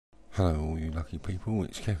Hello all you lucky people,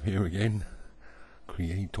 it's Kev here again,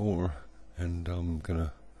 creator, and I'm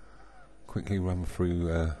gonna quickly run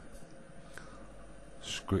through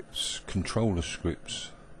scripts, controller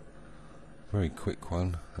scripts, very quick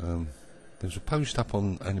one. There's a post up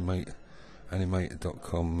on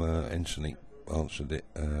Anim8or.com, Anim8 answered it,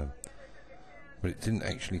 but it didn't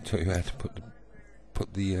actually tell you how to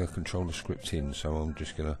put the controller script in, so I'm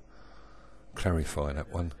just gonna clarify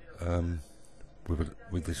that one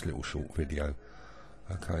with this little short video.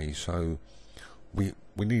 Okay, so we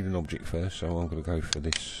need an object first, so I'm going to go for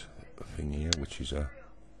this thing here, which is a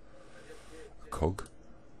cog.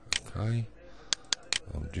 Okay,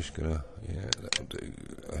 I'm just gonna, yeah, that'll do.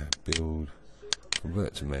 Build,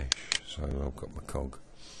 convert to mesh. So I've got my cog,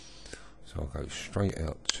 so I'll go straight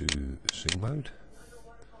out to scene mode.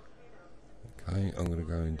 Okay, I'm going to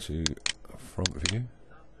go into front view.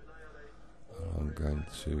 I'm going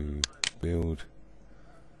to build,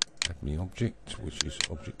 add me object, which is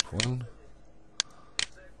object 1,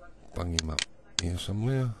 bung him up here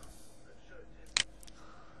somewhere,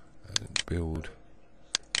 and build,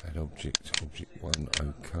 add object 1,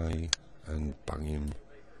 okay, and bung him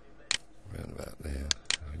around about there.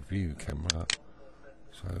 So view camera,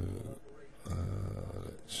 so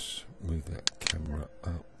let's move that camera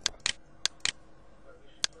up.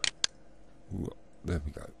 Ooh, there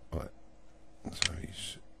we go. Right, so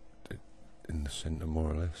he's in the centre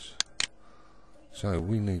more or less. So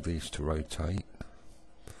we need these to rotate.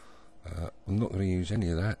 I'm not going to use any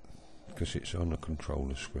of that because it's on a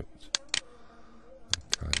controller script.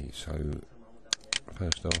 Okay, so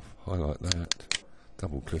first off, highlight that,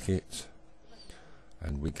 double click it,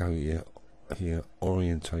 and we go here,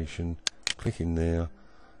 orientation, click in there,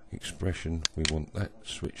 expression, we want that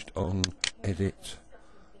switched on, edit.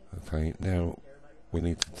 Okay, now we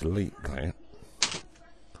need to delete that,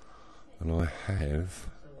 and I have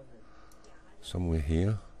somewhere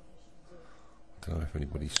here, I don't know if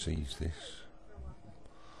anybody sees this,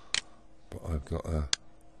 but I've got a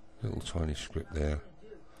little tiny script there.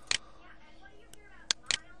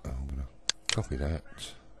 I'm going to copy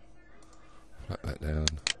that, flat that down,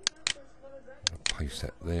 paste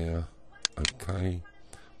that there. Okay,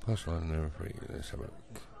 pass line and everything. Let's have a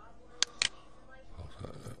look.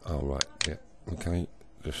 Oh right, yeah, okay,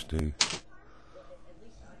 just do,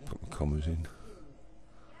 put my commas in,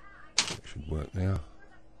 it should work now.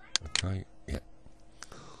 Okay, yeah,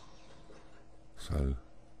 so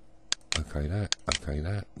okay that,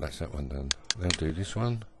 that's that one done. Now do this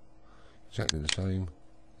one, exactly the same,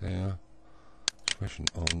 there, expression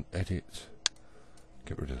on, edit,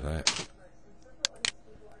 get rid of that,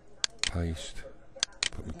 paste,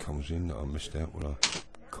 put my commas in that I missed out when I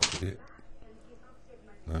copied it.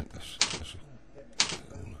 No,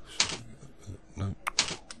 no,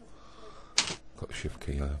 got the shift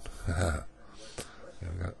key on. There we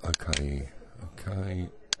go. Okay.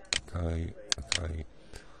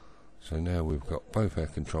 So now we've got both our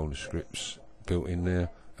controller scripts built in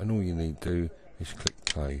there, and all you need to do is click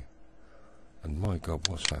play. And my God,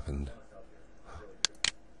 what's happened?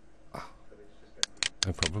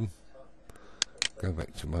 No problem. Go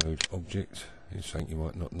back to mode object. It's something you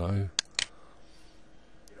might not know.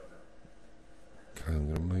 Okay,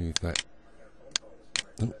 I'm going to move that.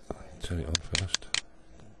 Turn it on first.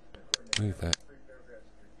 Move that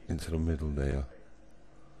into the middle there.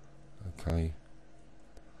 Okay.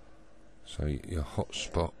 So your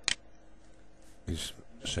hotspot is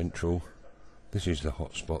central. This is the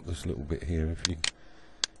hotspot. This little bit here. If you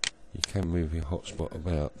can move your hotspot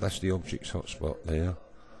about. That's the object's hotspot there.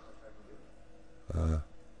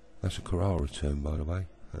 That's a Carrara term, by the way.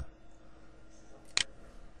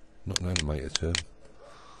 Not an animator term.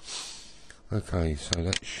 Okay, so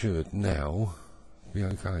that should now be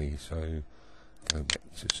okay. So go back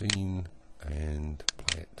to scene and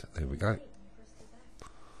play it. There we go.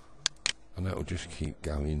 And that will just keep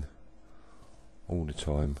going all the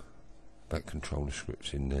time. That controller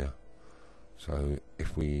script's in there. So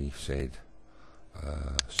if we said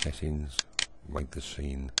settings, make the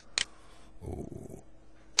scene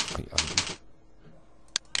 800.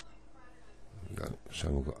 So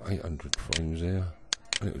we've got 800 frames there,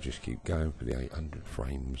 and it'll just keep going for the 800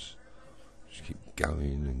 frames. Just keep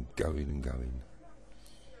going and going and going.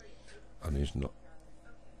 And there's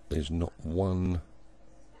not one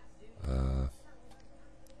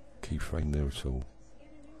keyframe there at all.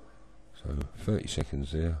 So 30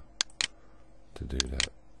 seconds there to do that.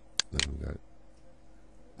 There we go.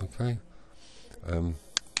 Okay.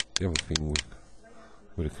 The other thing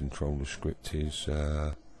with a controller script is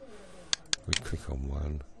we click on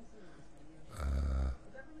one,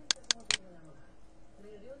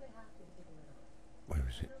 where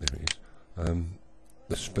is it? There it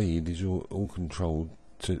the speed is all controlled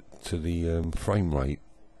to the frame rate.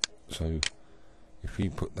 So if you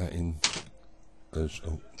put that in as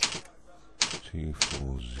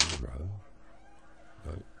 240,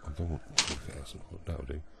 no, I don't want 2000. That'll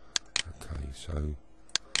do. Okay, so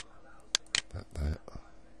that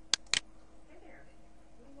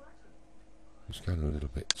it's going a little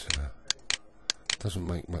bit. Doesn't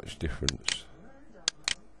make much difference.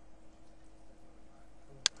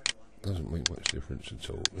 Doesn't make much difference at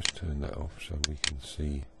all. Let's turn that off so we can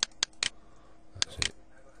see. That's it.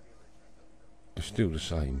 It's still the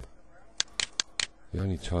same. The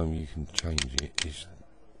only time you can change it is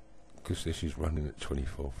because this is running at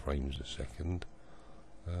 24 frames a second.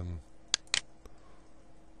 And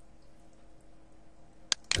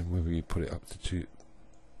whether you put it up to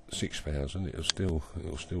 6,000, it'll still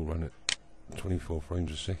run at 24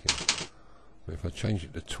 frames a second. But if I change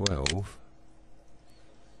it to 12,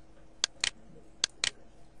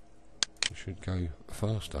 it should go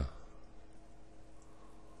faster.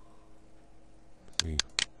 We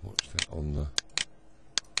watch that on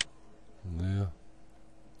there.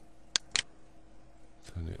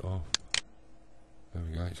 Turn it off. There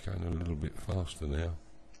we go. It's going a little bit faster now.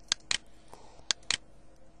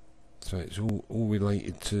 So it's all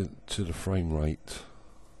related to the frame rate,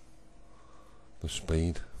 the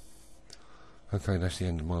speed. Okay, that's the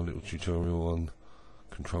end of my little tutorial on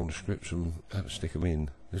controller scripts and how to stick them in.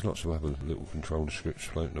 There's lots of other little controller scripts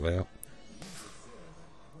floating about,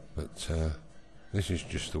 but this is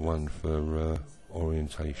just the one for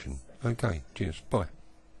orientation. Okay, cheers, bye.